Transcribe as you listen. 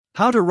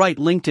How to write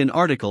LinkedIn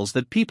articles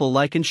that people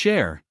like and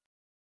share.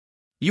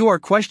 You are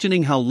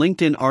questioning how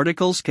LinkedIn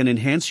articles can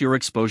enhance your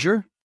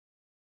exposure?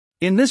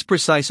 In this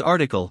precise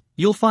article,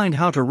 you'll find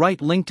how to write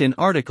LinkedIn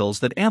articles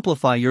that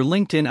amplify your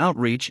LinkedIn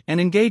outreach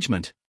and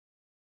engagement.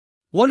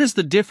 What is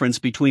the difference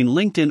between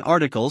LinkedIn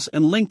articles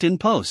and LinkedIn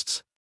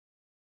posts?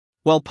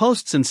 While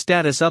posts and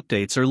status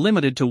updates are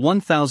limited to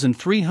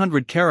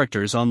 1,300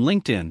 characters on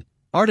LinkedIn,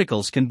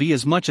 articles can be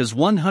as much as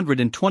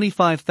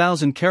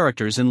 125,000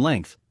 characters in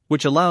length,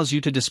 which allows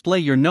you to display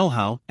your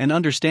know-how and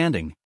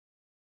understanding.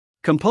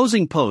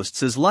 Composing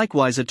posts is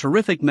likewise a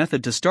terrific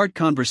method to start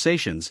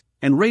conversations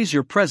and raise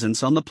your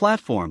presence on the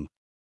platform.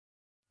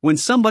 When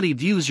somebody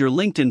views your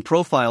LinkedIn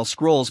profile,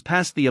 scrolls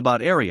past the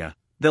About area,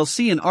 they'll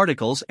see an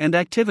Articles and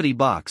Activity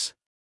box.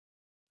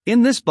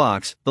 In this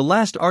box, the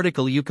last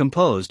article you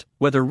composed,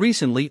 whether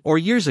recently or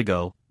years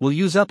ago, will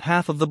use up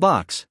half of the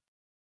box.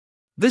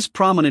 This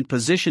prominent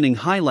positioning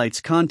highlights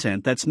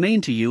content that's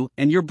main to you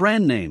and your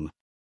brand name.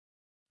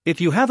 If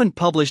you haven't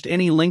published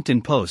any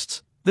LinkedIn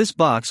posts, this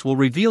box will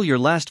reveal your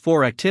last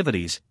 4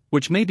 activities,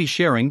 which may be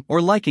sharing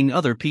or liking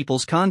other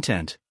people's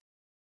content.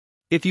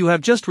 If you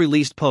have just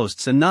released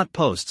posts and not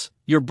posts,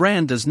 your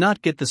brand does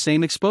not get the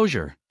same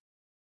exposure.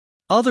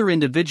 Other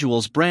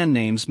individuals' brand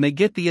names may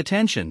get the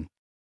attention.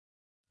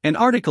 An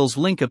article's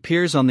link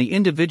appears on the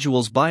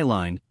individual's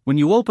byline when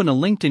you open a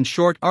LinkedIn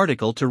short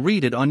article to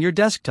read it on your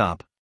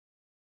desktop.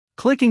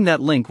 Clicking that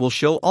link will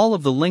show all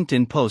of the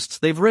LinkedIn posts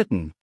they've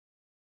written.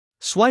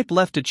 Swipe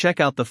left to check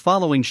out the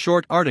following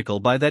short article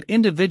by that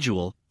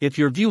individual if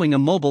you're viewing a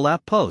mobile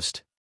app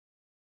post.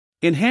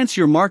 Enhance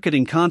your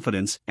marketing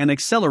confidence and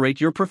accelerate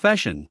your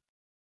profession.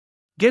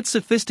 Get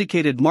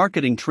sophisticated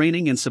marketing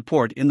training and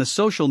support in the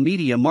Social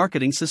Media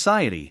Marketing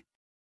Society.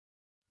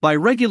 By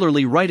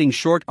regularly writing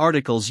short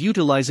articles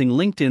utilizing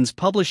LinkedIn's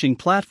publishing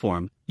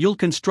platform, you'll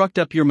construct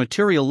up your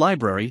material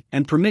library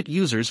and permit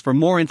users for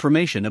more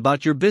information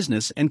about your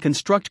business and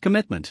construct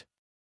commitment.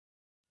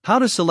 How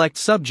to select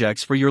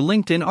subjects for your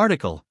LinkedIn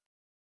article.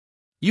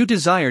 You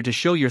desire to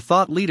show your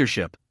thought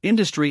leadership,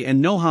 industry and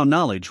know-how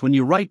knowledge when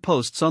you write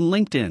posts on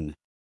LinkedIn.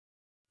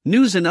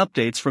 News and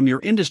updates from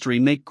your industry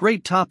make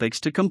great topics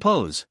to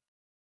compose.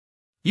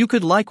 You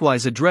could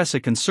likewise address a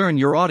concern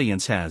your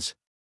audience has.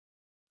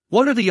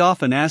 What are the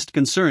often asked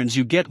concerns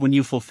you get when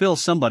you fulfill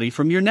somebody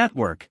from your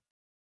network?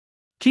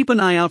 Keep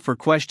an eye out for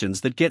questions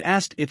that get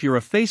asked if you're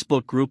a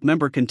Facebook group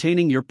member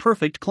containing your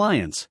perfect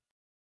clients.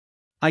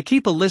 I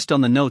keep a list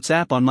on the Notes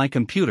app on my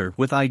computer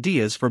with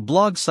ideas for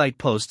blog site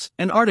posts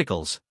and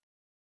articles.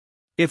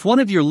 If one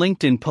of your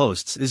LinkedIn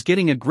posts is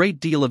getting a great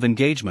deal of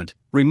engagement,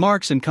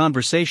 remarks and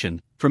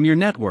conversation from your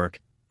network,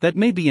 that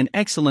may be an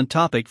excellent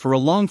topic for a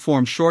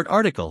long-form short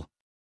article.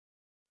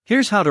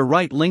 Here's how to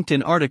write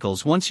LinkedIn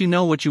articles once you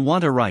know what you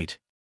want to write.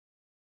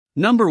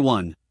 Number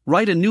 1.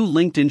 Write a new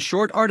LinkedIn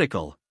short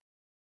article.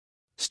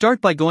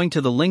 Start by going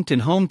to the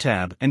LinkedIn Home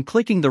tab and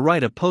clicking the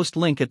Write a Post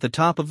link at the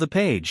top of the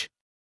page.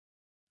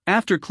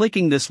 After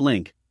clicking this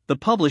link, the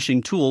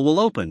publishing tool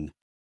will open.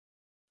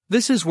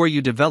 This is where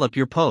you develop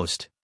your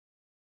post.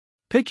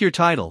 Pick your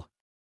title.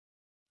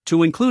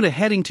 To include a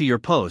heading to your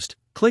post,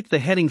 click the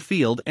heading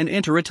field and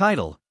enter a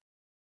title.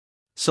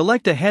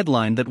 Select a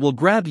headline that will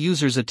grab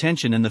users'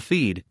 attention in the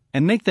feed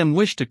and make them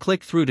wish to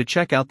click through to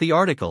check out the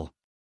article.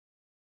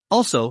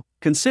 Also,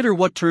 consider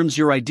what terms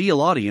your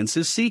ideal audience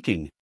is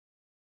seeking.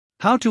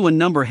 How to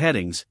unnumber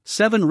headings.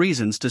 7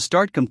 reasons to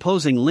start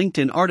composing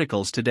LinkedIn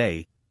articles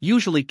today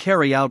usually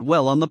carry out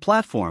well on the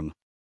platform.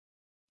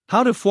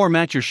 How to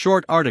format your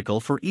short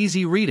article for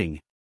easy reading.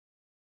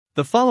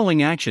 The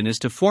following action is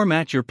to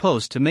format your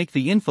post to make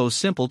the info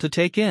simple to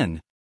take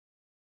in.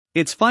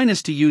 It's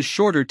finest to use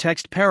shorter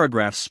text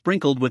paragraphs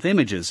sprinkled with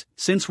images,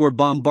 since we're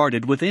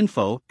bombarded with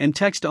info and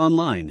text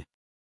online.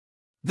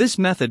 This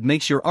method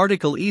makes your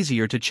article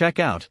easier to check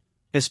out,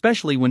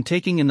 especially when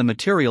taking in the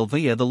material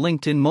via the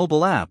LinkedIn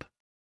mobile app.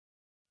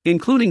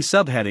 Including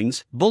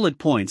subheadings, bullet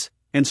points,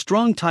 and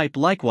strong type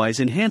likewise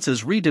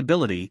enhances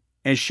readability,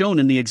 as shown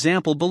in the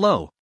example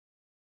below.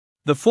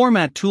 The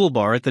Format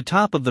toolbar at the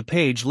top of the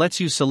page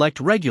lets you select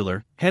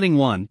regular, heading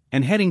 1,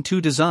 and heading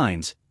 2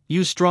 designs,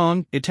 use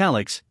strong,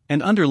 italics,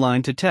 and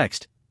underline to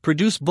text,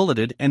 produce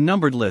bulleted and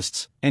numbered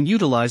lists, and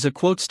utilize a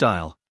quote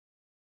style.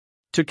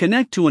 To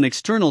connect to an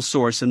external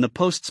source in the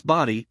post's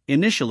body,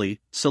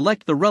 initially,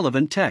 select the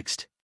relevant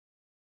text.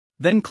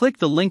 Then click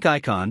the link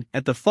icon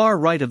at the far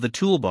right of the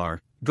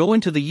toolbar, go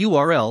into the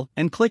URL,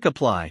 and click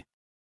Apply.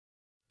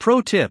 Pro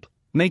tip: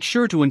 make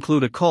sure to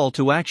include a call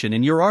to action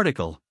in your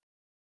article.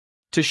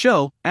 To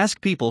show,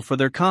 ask people for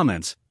their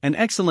comments, an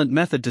excellent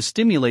method to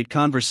stimulate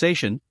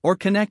conversation or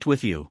connect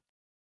with you.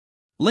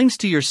 Links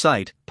to your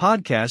site,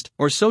 podcast,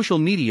 or social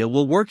media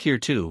will work here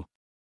too.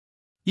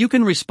 You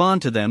can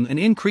respond to them and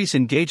increase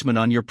engagement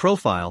on your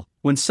profile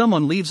when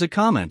someone leaves a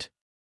comment.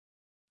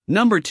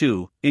 Number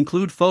 2,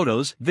 include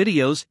photos,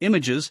 videos,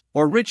 images,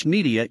 or rich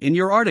media in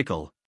your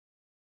article.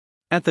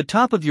 At the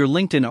top of your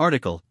LinkedIn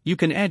article, you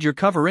can add your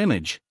cover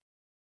image.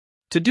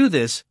 To do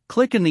this,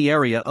 click in the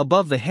area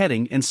above the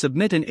heading and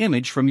submit an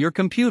image from your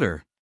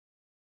computer.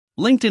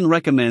 LinkedIn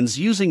recommends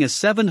using a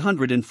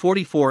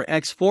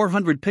 744x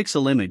 400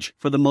 pixel image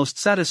for the most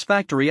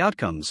satisfactory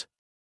outcomes.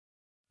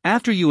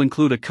 After you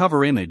include a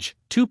cover image,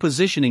 2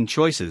 positioning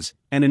choices,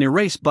 and an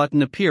erase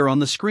button appear on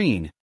the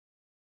screen.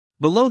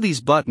 Below these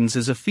buttons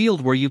is a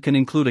field where you can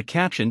include a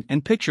caption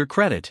and picture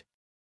credit.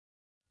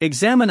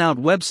 Examine out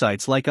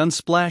websites like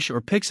Unsplash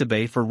or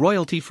Pixabay for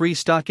royalty-free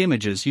stock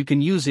images you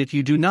can use if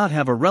you do not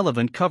have a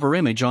relevant cover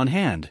image on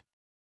hand.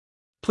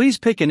 Please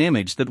pick an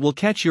image that will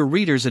catch your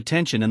readers'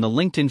 attention in the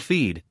LinkedIn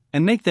feed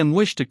and make them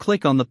wish to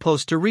click on the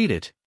post to read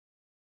it.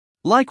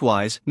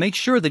 Likewise, make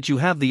sure that you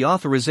have the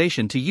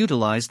authorization to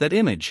utilize that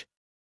image.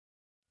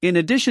 In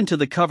addition to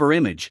the cover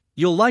image,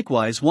 you'll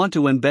likewise want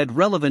to embed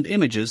relevant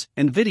images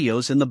and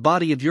videos in the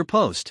body of your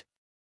post.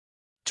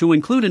 To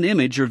include an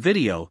image or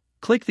video,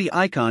 click the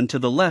icon to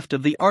the left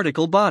of the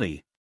article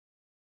body.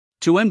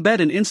 To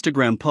embed an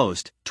Instagram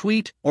post,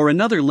 tweet, or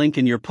another link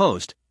in your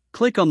post,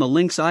 click on the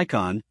links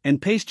icon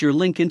and paste your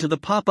link into the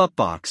pop-up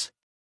box.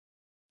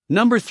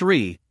 Number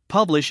 3.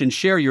 Publish and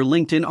share your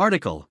LinkedIn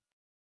article.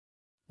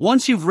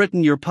 Once you've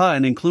written your PA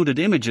and included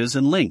images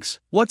and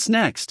links, what's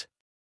next?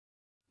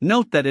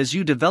 Note that as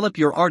you develop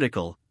your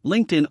article,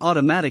 LinkedIn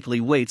automatically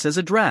waits as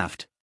a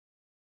draft.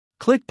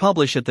 Click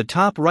Publish at the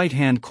top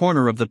right-hand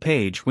corner of the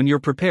page when you're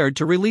prepared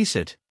to release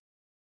it.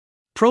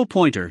 Pro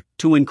pointer: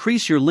 to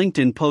increase your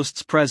LinkedIn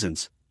post's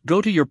presence, go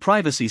to your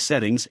privacy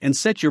settings and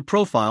set your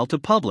profile to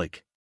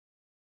public.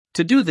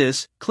 To do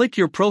this, click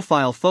your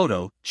profile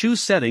photo, choose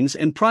Settings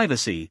and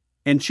Privacy,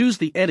 and choose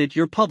the Edit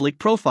Your Public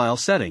Profile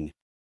setting.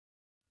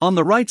 On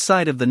the right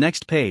side of the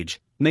next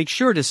page, make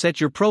sure to set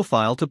your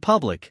profile to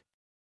public.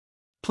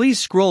 Please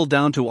scroll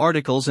down to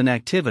Articles and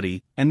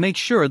Activity and make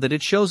sure that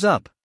it shows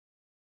up.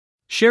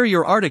 Share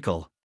your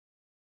article.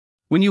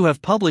 When you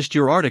have published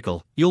your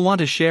article, you'll want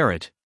to share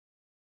it.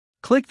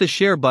 Click the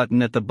Share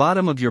button at the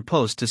bottom of your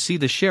post to see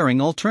the sharing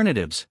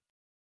alternatives.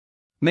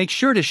 Make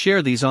sure to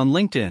share these on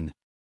LinkedIn.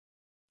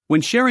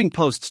 When sharing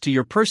posts to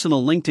your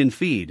personal LinkedIn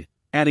feed,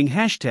 adding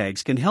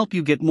hashtags can help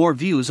you get more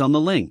views on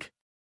the link.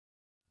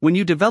 When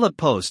you develop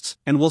posts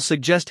and will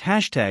suggest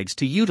hashtags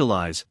to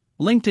utilize,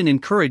 LinkedIn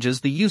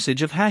encourages the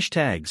usage of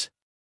hashtags.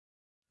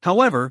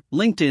 However,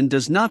 LinkedIn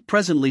does not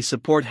presently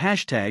support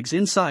hashtags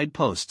inside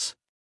posts.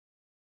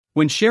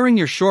 When sharing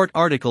your short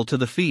article to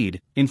the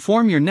feed,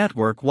 inform your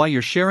network why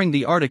you're sharing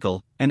the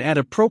article and add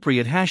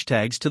appropriate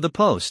hashtags to the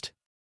post.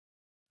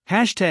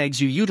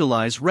 Hashtags you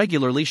utilize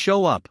regularly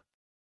show up.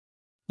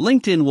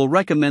 LinkedIn will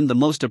recommend the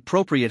most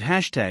appropriate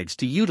hashtags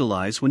to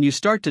utilize when you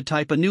start to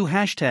type a new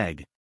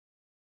hashtag.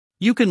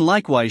 You can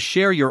likewise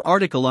share your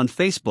article on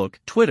Facebook,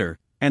 Twitter,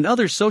 and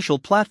other social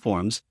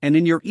platforms and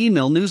in your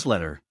email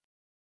newsletter.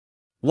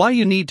 Why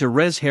you need to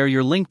res-hair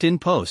your LinkedIn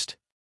post.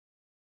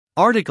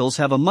 Articles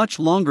have a much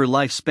longer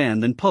lifespan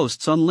than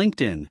posts on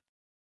LinkedIn.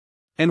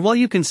 And while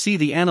you can see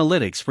the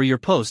analytics for your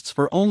posts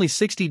for only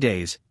 60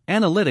 days,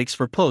 analytics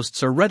for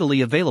posts are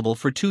readily available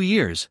for 2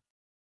 years.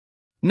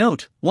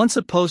 Note, once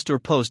a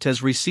post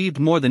has received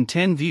more than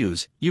 10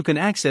 views, you can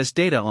access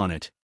data on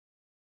it.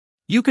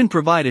 You can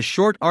provide a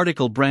short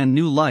article brand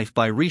new life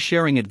by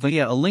resharing it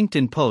via a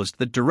LinkedIn post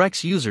that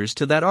directs users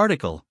to that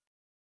article.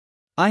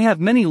 I have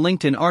many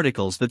LinkedIn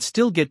articles that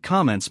still get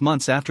comments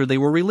months after they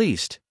were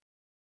released.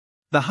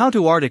 The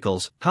how-to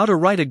articles, how to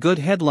write a good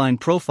headline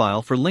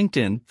profile for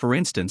LinkedIn, for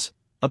instance,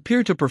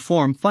 appear to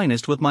perform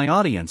finest with my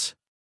audience.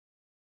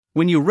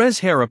 When you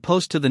res-hair a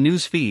post to the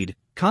news feed,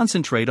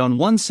 concentrate on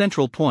one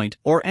central point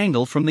or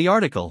angle from the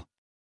article.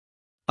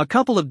 A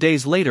couple of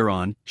days later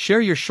on, share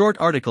your short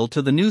article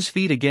to the news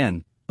feed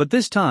again, but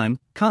this time,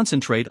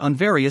 concentrate on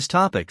various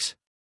topics.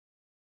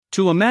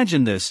 To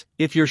imagine this,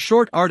 if your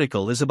short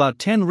article is about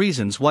 10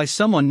 reasons why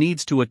someone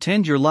needs to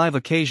attend your live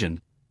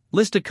occasion,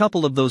 list a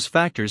couple of those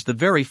factors the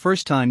very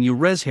first time you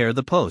res-hair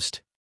the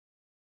post.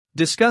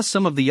 Discuss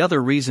some of the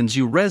other reasons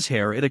you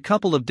res-hair it a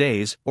couple of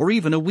days or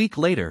even a week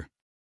later.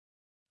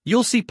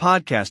 You'll see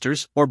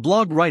podcasters or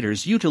blog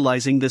writers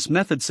utilizing this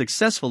method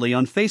successfully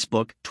on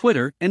Facebook,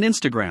 Twitter, and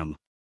Instagram.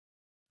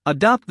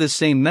 Adopt this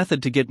same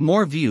method to get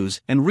more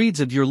views and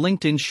reads of your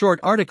LinkedIn short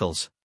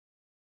articles.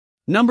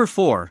 Number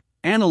 4.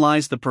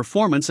 Analyze the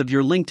performance of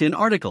your LinkedIn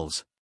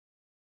articles.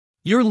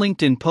 Your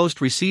LinkedIn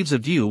post receives a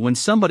view when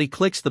somebody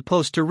clicks the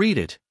post to read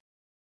it.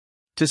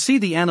 To see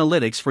the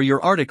analytics for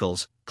your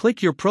articles,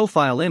 click your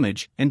profile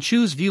image and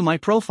choose View My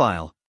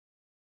Profile.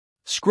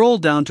 Scroll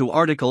down to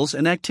Articles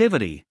and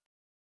Activity.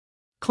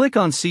 Click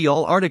on See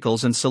All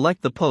Articles and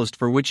select the post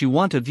for which you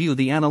want to view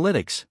the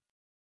analytics.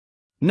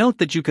 Note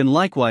that you can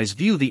likewise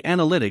view the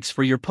analytics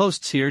for your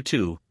posts here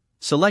too.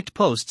 Select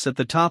Posts at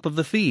the top of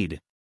the feed.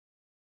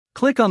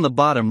 Click on the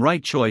bottom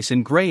right choice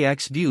in gray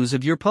X Views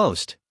of your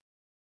post.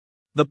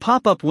 The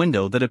pop-up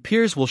window that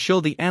appears will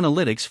show the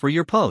analytics for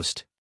your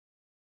post.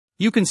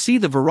 You can see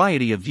the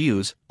variety of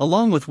views,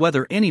 along with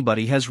whether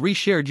anybody has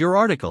reshared your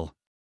article.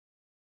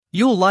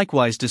 You'll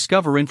likewise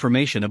discover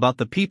information about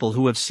the people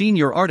who have seen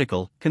your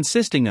article,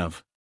 consisting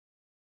of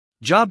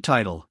job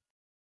title,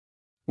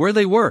 where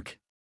they work,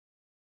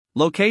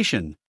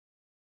 location,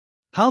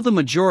 how the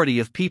majority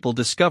of people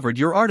discovered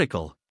your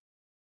article,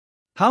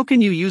 How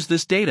can you use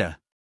this data?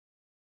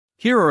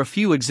 Here are a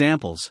few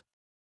examples.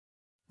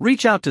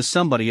 Reach out to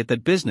somebody at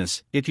that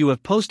business if you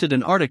have posted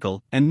an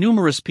article and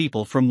numerous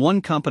people from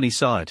one company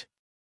saw it.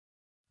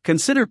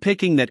 Consider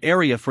picking that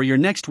area for your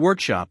next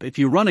workshop if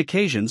you run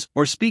occasions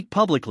or speak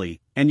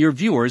publicly, and your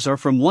viewers are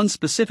from one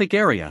specific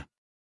area.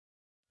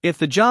 If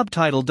the job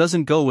title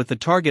doesn't go with the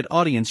target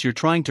audience you're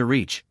trying to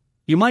reach,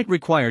 you might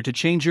require to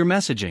change your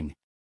messaging.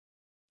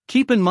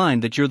 Keep in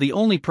mind that you're the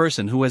only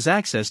person who has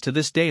access to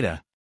this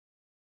data.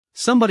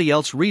 Somebody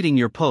else reading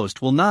your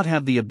post will not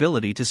have the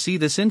ability to see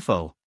this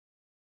info.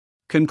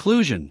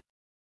 Conclusion: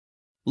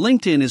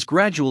 LinkedIn is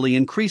gradually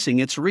increasing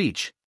its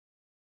reach.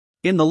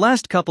 In the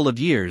last couple of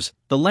years,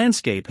 the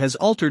landscape has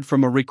altered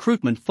from a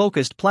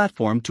recruitment-focused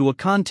platform to a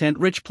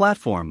content-rich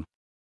platform.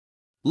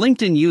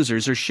 LinkedIn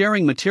users are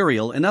sharing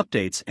material and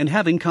updates and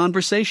having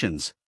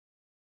conversations.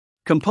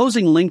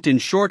 Composing LinkedIn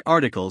short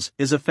articles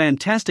is a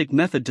fantastic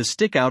method to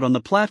stick out on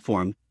the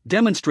platform,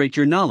 demonstrate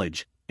your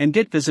knowledge, and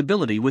get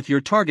visibility with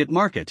your target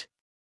market.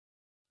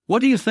 What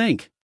do you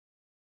think?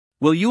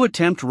 Will you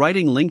attempt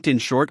writing LinkedIn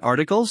short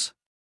articles?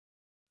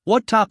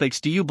 What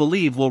topics do you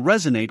believe will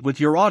resonate with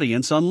your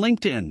audience on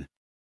LinkedIn?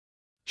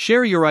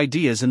 Share your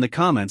ideas in the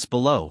comments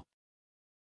below.